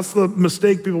hell. That's the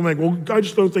mistake people make. Well, I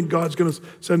just don't think God's going to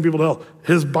send people to hell.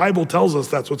 His Bible tells us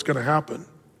that's what's going to happen.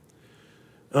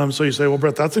 So you say, well,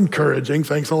 Brett, that's encouraging.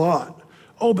 Thanks a lot.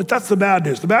 Oh, but that's the bad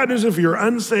news. The bad news, if you're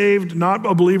unsaved, not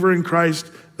a believer in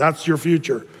Christ, that's your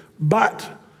future. But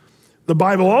the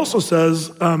Bible also says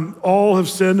all have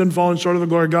sinned and fallen short of the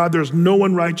glory of God. There's no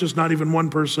one righteous, not even one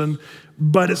person.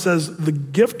 But it says the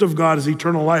gift of God is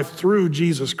eternal life through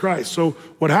Jesus Christ. So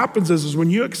what happens is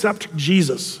when you accept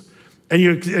Jesus and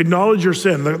you acknowledge your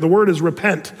sin, the word is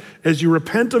repent. As you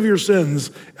repent of your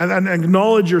sins and then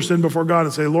acknowledge your sin before God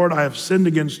and say, Lord, I have sinned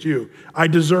against you. I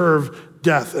deserve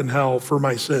death and hell for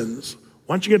my sins.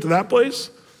 Once you get to that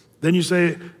place, then you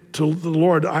say to the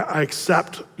Lord, I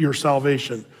accept your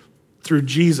salvation through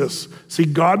Jesus. See,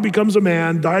 God becomes a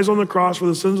man, dies on the cross for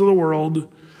the sins of the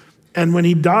world. And when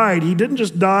he died, he didn't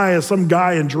just die as some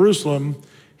guy in Jerusalem.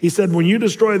 He said, when you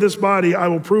destroy this body, I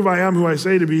will prove I am who I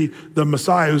say to be, the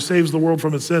Messiah who saves the world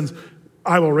from its sins.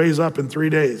 I will raise up in 3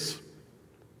 days.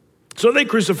 So they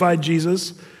crucified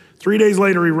Jesus. 3 days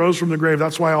later, he rose from the grave.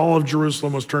 That's why all of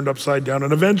Jerusalem was turned upside down.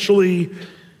 And eventually,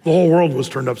 the whole world was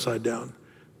turned upside down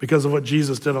because of what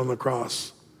Jesus did on the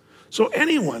cross. So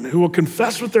anyone who will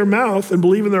confess with their mouth and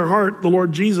believe in their heart the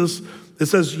Lord Jesus It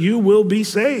says you will be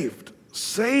saved.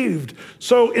 Saved.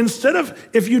 So instead of,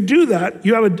 if you do that,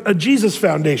 you have a Jesus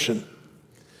foundation.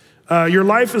 Your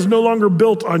life is no longer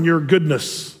built on your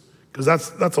goodness, because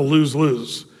that's a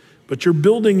lose-lose. But you're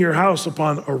building your house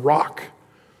upon a rock,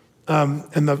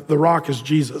 and the rock is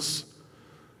Jesus.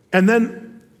 And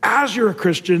then as you're a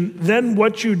Christian, then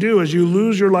what you do is you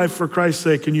lose your life for Christ's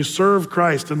sake and you serve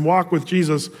Christ and walk with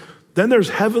Jesus. Then there's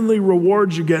heavenly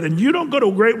rewards you get. And you don't go to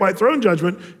a great white throne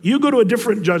judgment. You go to a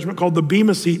different judgment called the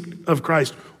Bema seat of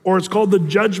Christ, or it's called the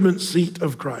judgment seat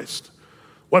of Christ.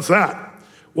 What's that?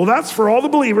 Well, that's for all the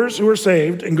believers who are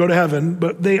saved and go to heaven,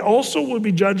 but they also will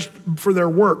be judged for their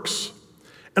works.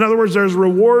 In other words, there's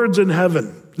rewards in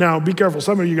heaven. Now, be careful.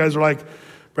 Some of you guys are like,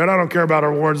 Brad, I don't care about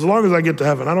rewards as long as I get to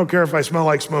heaven. I don't care if I smell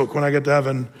like smoke when I get to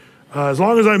heaven. As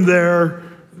long as I'm there,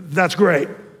 that's great.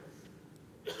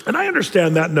 And I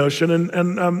understand that notion,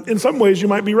 and in some ways you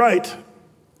might be right.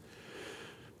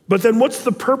 But then what's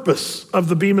the purpose of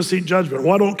the Bema Seat judgment?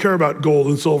 Well, I don't care about gold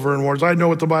and silver and rewards. I know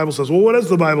what the Bible says. Well, what does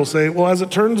the Bible say? Well, as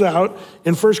it turns out,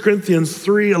 in 1 Corinthians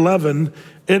 3:11,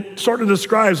 it sort of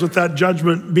describes what that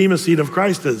judgment Bema Seat of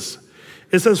Christ is.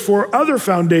 It says, for other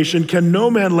foundation can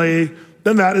no man lay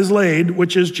than that is laid,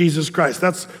 which is Jesus Christ.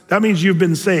 That means you've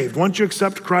been saved. Once you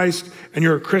accept Christ and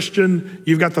you're a Christian,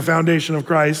 you've got the foundation of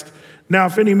Christ. Now,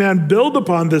 if any man build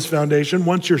upon this foundation,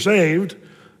 once you're saved,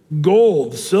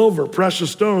 gold, silver,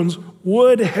 precious stones,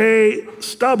 wood, hay,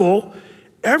 stubble,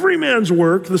 every man's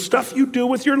work, the stuff you do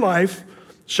with your life,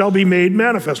 shall be made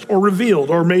manifest or revealed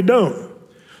or made known.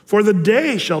 For the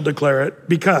day shall declare it,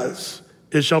 because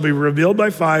it shall be revealed by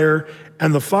fire,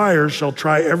 and the fire shall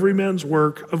try every man's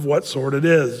work of what sort it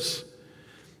is.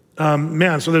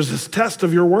 So there's this test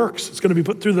of your works. It's going to be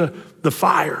put through the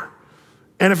fire.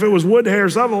 And if it was wood, hay, or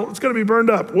stubble, it's going to be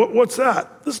burned up. What's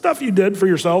that? The stuff you did for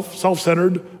yourself,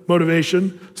 self-centered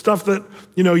motivation, stuff that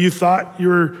you thought you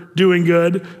were doing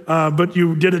good, but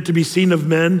you did it to be seen of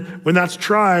men. When that's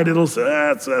tried, it'll say,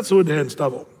 that's wood, hay, and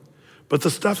stubble. But the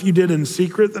stuff you did in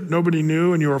secret that nobody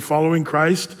knew and you were following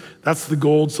Christ, that's the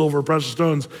gold, silver, precious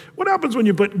stones. What happens when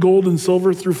you put gold and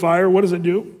silver through fire? What does it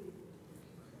do?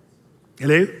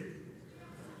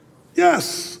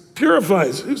 Yes,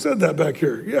 purifies. Who said that back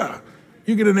here? Yeah.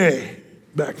 You get an A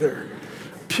back there.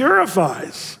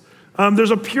 Purifies.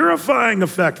 There's a purifying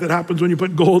effect that happens when you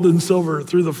put gold and silver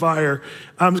through the fire.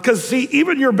 Because see,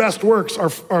 even your best works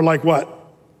are like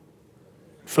what?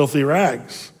 Filthy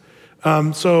rags.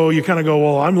 So you kind of go,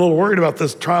 well, I'm a little worried about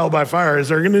this trial by fire. Is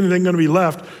there anything going to be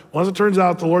left? Well, as it turns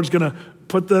out, the Lord's going to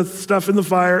put the stuff in the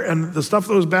fire, and the stuff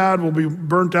that was bad will be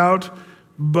burnt out,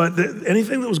 but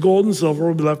anything that was gold and silver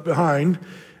will be left behind.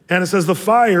 And it says, the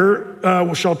fire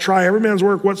shall try every man's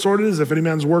work, what sort it is. If any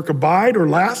man's work abide or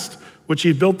last, which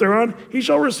he built thereon, he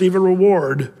shall receive a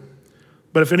reward.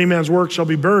 But if any man's work shall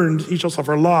be burned, he shall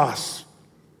suffer loss.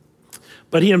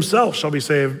 But he himself shall be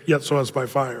saved, yet so as by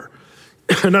fire.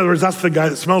 In other words, that's the guy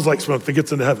that smells like smoke that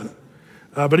gets into heaven.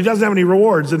 But he doesn't have any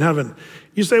rewards in heaven.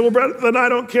 You say, well, Brett, then I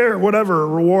don't care, whatever,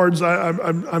 rewards.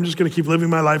 I'm just going to keep living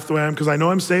my life the way I am because I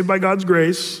know I'm saved by God's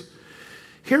grace.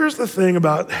 Here's the thing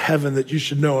about heaven that you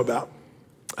should know about.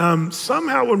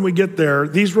 Somehow when we get there,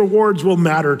 these rewards will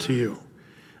matter to you.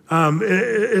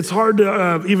 It's hard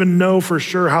to even know for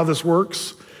sure how this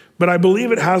works, but I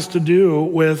believe it has to do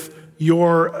with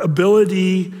your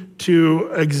ability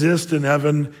to exist in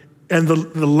heaven and the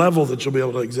level that you'll be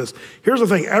able to exist. Here's the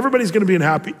thing, everybody's gonna be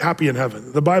happy in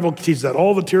heaven. The Bible teaches that.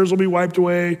 All the tears will be wiped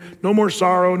away, no more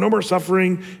sorrow, no more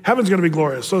suffering. Heaven's gonna be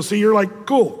glorious. So see, you're like,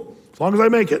 cool, as long as I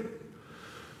make it.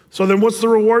 So then what's the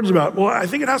rewards about? Well, I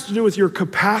think it has to do with your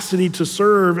capacity to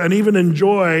serve and even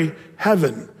enjoy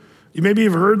heaven. You maybe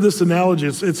have heard this analogy.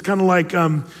 It's kind of like,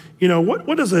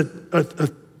 what does a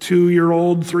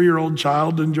 2-year-old, 3-year-old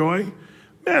child enjoy?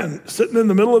 Man, sitting in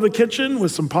the middle of the kitchen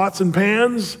with some pots and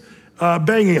pans,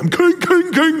 banging them, king,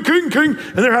 king, king, king, king,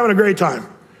 and they're having a great time.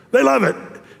 They love it.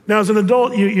 Now, as an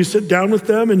adult, you sit down with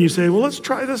them and you say, well, let's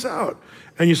try this out.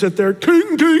 And you sit there,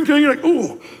 ting, ting, ting, you're like,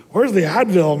 ooh, where's the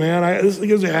Advil, man? This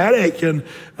gives me a headache, and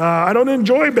I don't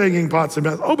enjoy banging pots and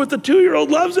pans. Oh, but the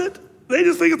 2-year-old loves it. They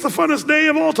just think it's the funnest day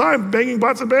of all time, banging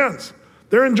pots and pans.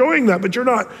 They're enjoying that, but you're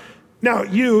not. Now,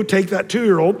 you take that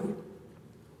 2-year-old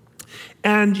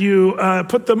and you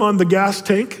put them on the gas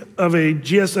tank of a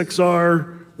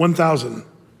GSXR 1000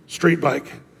 street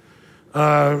bike.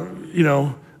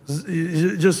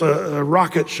 Just a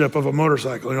rocket ship of a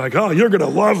motorcycle. And you're like, oh, you're gonna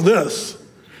love this.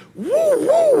 Woo,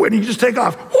 woo, and you just take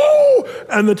off, woo!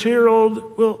 And the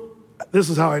 2-year-old, well, this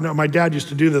is how I know. My dad used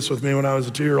to do this with me when I was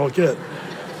a 2-year-old kid.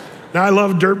 Now I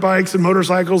love dirt bikes and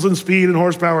motorcycles and speed and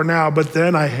horsepower now, but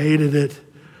then I hated it.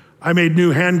 I made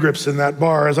new hand grips in that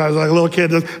bar as I was like a little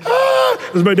kid.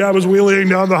 as my dad was wheeling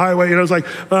down the highway. And I was like,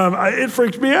 it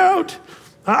freaked me out.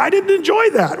 I didn't enjoy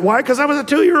that. Why? Because I was a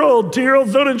 2-year-old.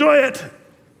 2-year-olds don't enjoy it.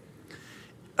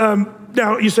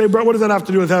 Now, you say, bro, what does that have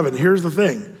to do with heaven? Here's the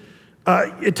thing.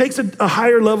 It takes a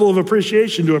higher level of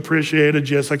appreciation to appreciate a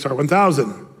GSX-R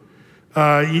 1000.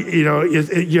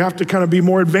 You have to kind of be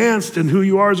more advanced in who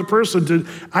you are as a person.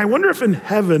 I wonder if in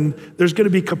heaven there's going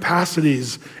to be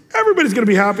capacities. Everybody's going to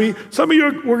be happy. Some of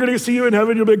you, we're going to see you in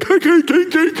heaven. You'll be like,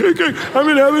 I'm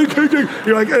in heaven.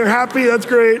 You're like, you're happy. That's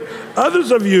great.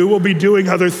 Others of you will be doing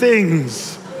other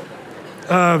things.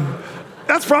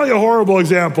 That's probably a horrible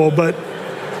example, but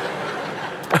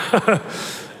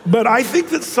but I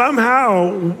think that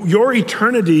somehow your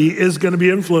eternity is going to be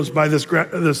influenced by this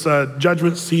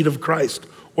judgment seat of Christ,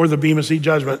 or the Bema Seat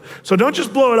judgment. So don't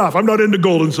just blow it off. I'm not into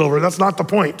gold and silver. That's not the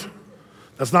point.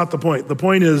 That's not the point. The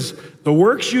point is the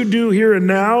works you do here and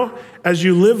now as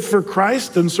you live for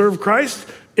Christ and serve Christ,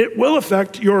 it will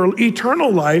affect your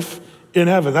eternal life in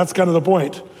heaven. That's kind of the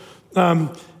point.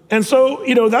 And so,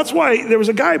 that's why there was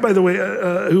a guy, by the way,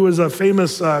 who was a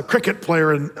famous cricket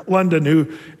player in London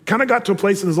who kind of got to a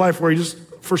place in his life where he just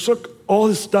forsook all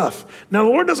his stuff. Now, the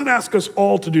Lord doesn't ask us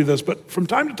all to do this, but from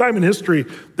time to time in history,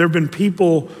 there have been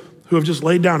people who have just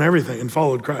laid down everything and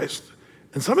followed Christ.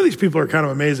 And some of these people are kind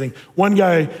of amazing. One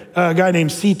guy, a guy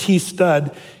named C.T.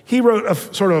 Studd, he wrote a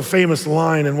sort of a famous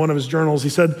line in one of his journals. He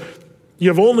said, "You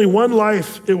have only one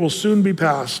life, it will soon be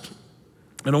past,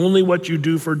 and only what you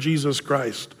do for Jesus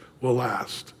Christ will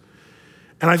last."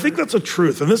 And I think that's a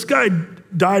truth. And this guy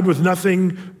died with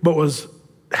nothing but was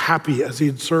happy as he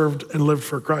had served and lived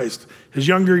for Christ. His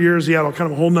younger years, he had a kind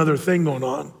of a whole nother thing going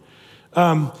on.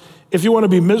 If you want to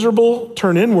be miserable,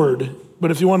 turn inward.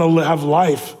 But if you want to have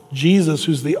life, Jesus,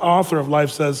 who's the author of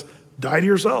life, says, die to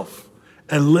yourself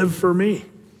and live for me.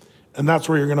 And that's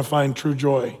where you're going to find true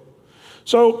joy.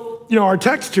 So, our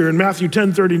text here in Matthew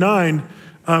 10:39,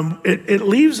 it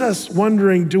leaves us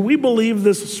wondering, do we believe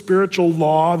this spiritual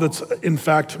law that's in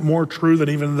fact more true than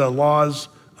even the laws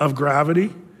of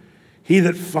gravity? He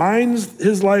that finds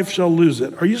his life shall lose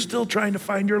it. Are you still trying to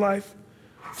find your life?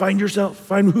 Find yourself,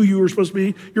 find who you were supposed to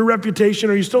be, your reputation.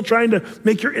 Are you still trying to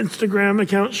make your Instagram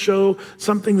account show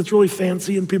something that's really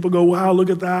fancy and people go, wow, look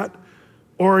at that?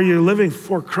 Or are you living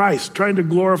for Christ, trying to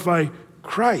glorify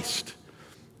Christ?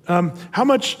 How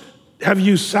much have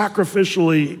you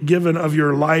sacrificially given of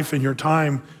your life and your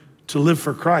time to live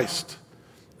for Christ?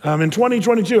 In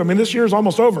 2022, this year is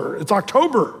almost over. It's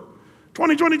October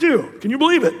 2022. Can you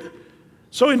believe it?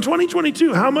 So in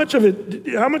 2022, how much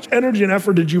energy and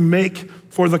effort did you make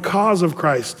for the cause of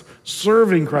Christ,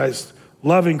 serving Christ,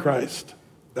 loving Christ?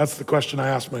 That's the question I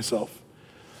ask myself.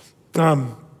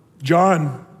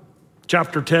 John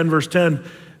chapter 10, verse 10,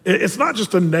 it's not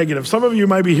just a negative. Some of you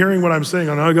might be hearing what I'm saying,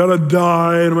 I gotta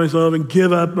die to myself and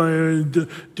give up,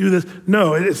 do this.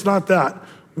 No, it's not that.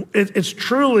 It's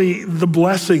truly the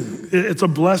blessing. It's a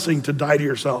blessing to die to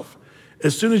yourself.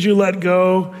 As soon as you let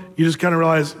go, you just kind of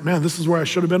realize, man, this is where I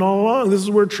should have been all along. This is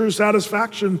where true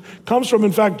satisfaction comes from.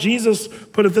 In fact, Jesus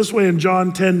put it this way in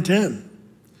John 10:10,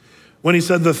 when he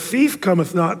said, the thief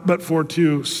cometh not but for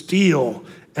to steal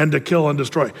and to kill and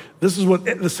destroy. This is what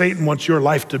the Satan wants your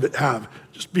life to have,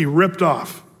 just be ripped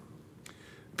off.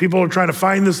 People are trying to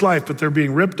find this life, but they're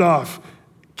being ripped off,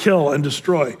 kill and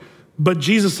destroy. But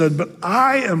Jesus said, but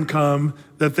I am come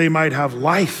that they might have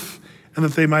life and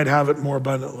that they might have it more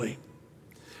abundantly.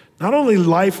 Not only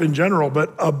life in general,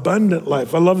 but abundant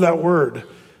life. I love that word,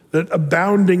 that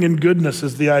abounding in goodness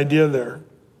is the idea there.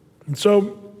 And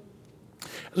so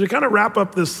as we kind of wrap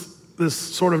up this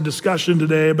sort of discussion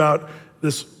today about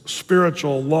this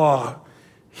spiritual law,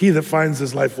 he that finds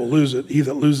his life will lose it. He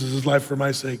that loses his life for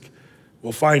my sake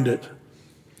will find it.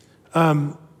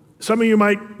 Some of you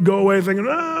might go away thinking,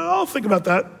 I'll think about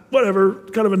that. Whatever,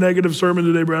 kind of a negative sermon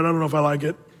today, Brad. I don't know if I like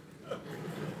it.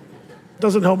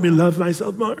 Doesn't help me love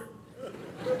myself more.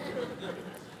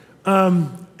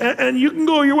 And you can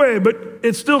go your way, but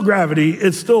it's still gravity,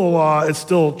 it's still a law, it's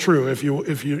still true if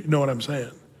you know what I'm saying.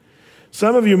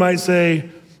 Some of you might say,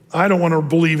 I don't want to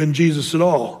believe in Jesus at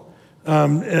all.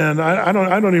 And I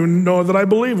don't even know that I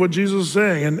believe what Jesus is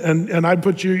saying. And I'd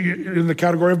put you in the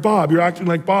category of Bob. You're acting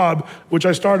like Bob, which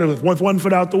I started with one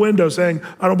foot out the window saying,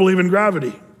 I don't believe in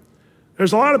gravity.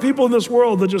 There's a lot of people in this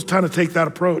world that just kind of take that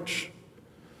approach.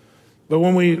 But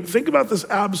when we think about this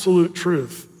absolute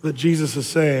truth that Jesus is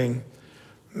saying,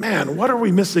 man, what are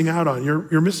we missing out on?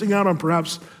 You're missing out on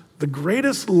perhaps the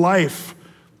greatest life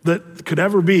that could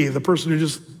ever be, the person who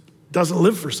just doesn't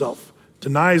live for self,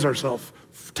 denies ourselves,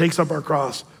 takes up our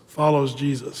cross, follows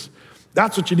Jesus.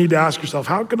 That's what you need to ask yourself.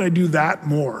 How can I do that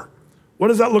more? What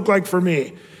does that look like for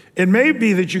me? It may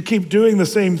be that you keep doing the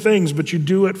same things, but you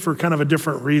do it for kind of a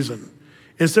different reason.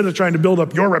 Instead of trying to build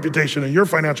up your reputation and your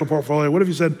financial portfolio, what if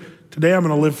you said, today I'm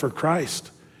gonna live for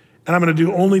Christ, and I'm gonna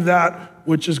do only that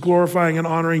which is glorifying and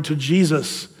honoring to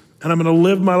Jesus, and I'm gonna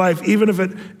live my life, even if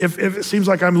it seems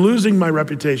like I'm losing my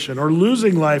reputation or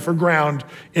losing life or ground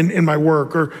in my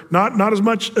work, or not as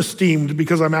much esteemed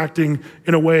because I'm acting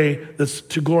in a way that's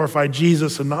to glorify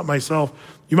Jesus and not myself.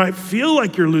 You might feel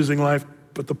like you're losing life,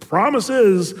 but the promise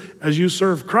is, as you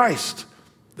serve Christ,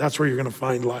 that's where you're gonna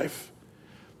find life.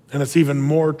 And it's even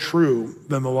more true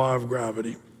than the law of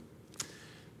gravity.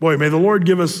 Boy, may the Lord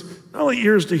give us not only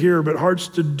ears to hear, but hearts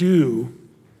to do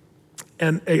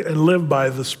and live by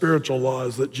the spiritual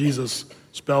laws that Jesus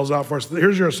spells out for us.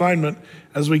 Here's your assignment.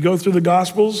 As we go through the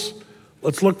Gospels,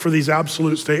 let's look for these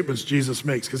absolute statements Jesus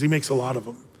makes, because he makes a lot of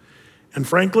them. And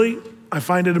frankly, I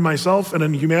find it in myself and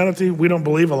in humanity, we don't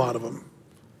believe a lot of them.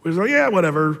 We say, yeah,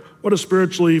 whatever. What a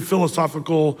spiritually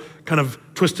philosophical kind of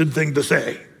twisted thing to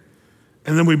say.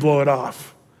 And then we blow it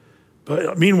off.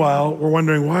 But meanwhile, we're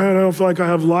wondering, why do I don't feel like I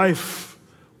have life?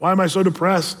 Why am I so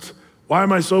depressed? Why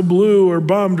am I so blue or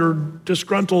bummed or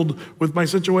disgruntled with my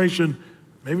situation?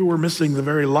 Maybe we're missing the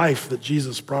very life that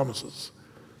Jesus promises.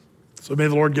 So may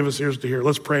the Lord give us ears to hear.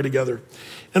 Let's pray together.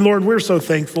 And Lord, we're so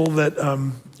thankful that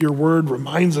your word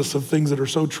reminds us of things that are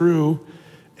so true.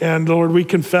 And Lord, we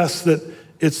confess that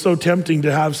it's so tempting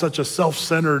to have such a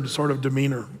self-centered sort of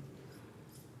demeanor.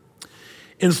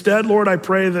 Instead, Lord, I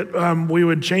pray that we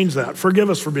would change that. Forgive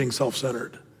us for being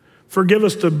self-centered. Forgive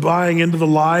us to buying into the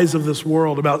lies of this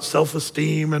world about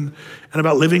self-esteem and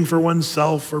about living for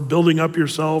oneself or building up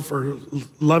yourself or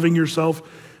loving yourself.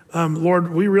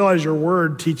 Lord, we realize your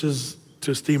word teaches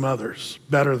to esteem others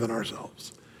better than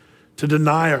ourselves, to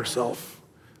deny ourselves.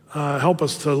 Help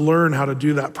us to learn how to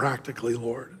do that practically,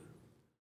 Lord.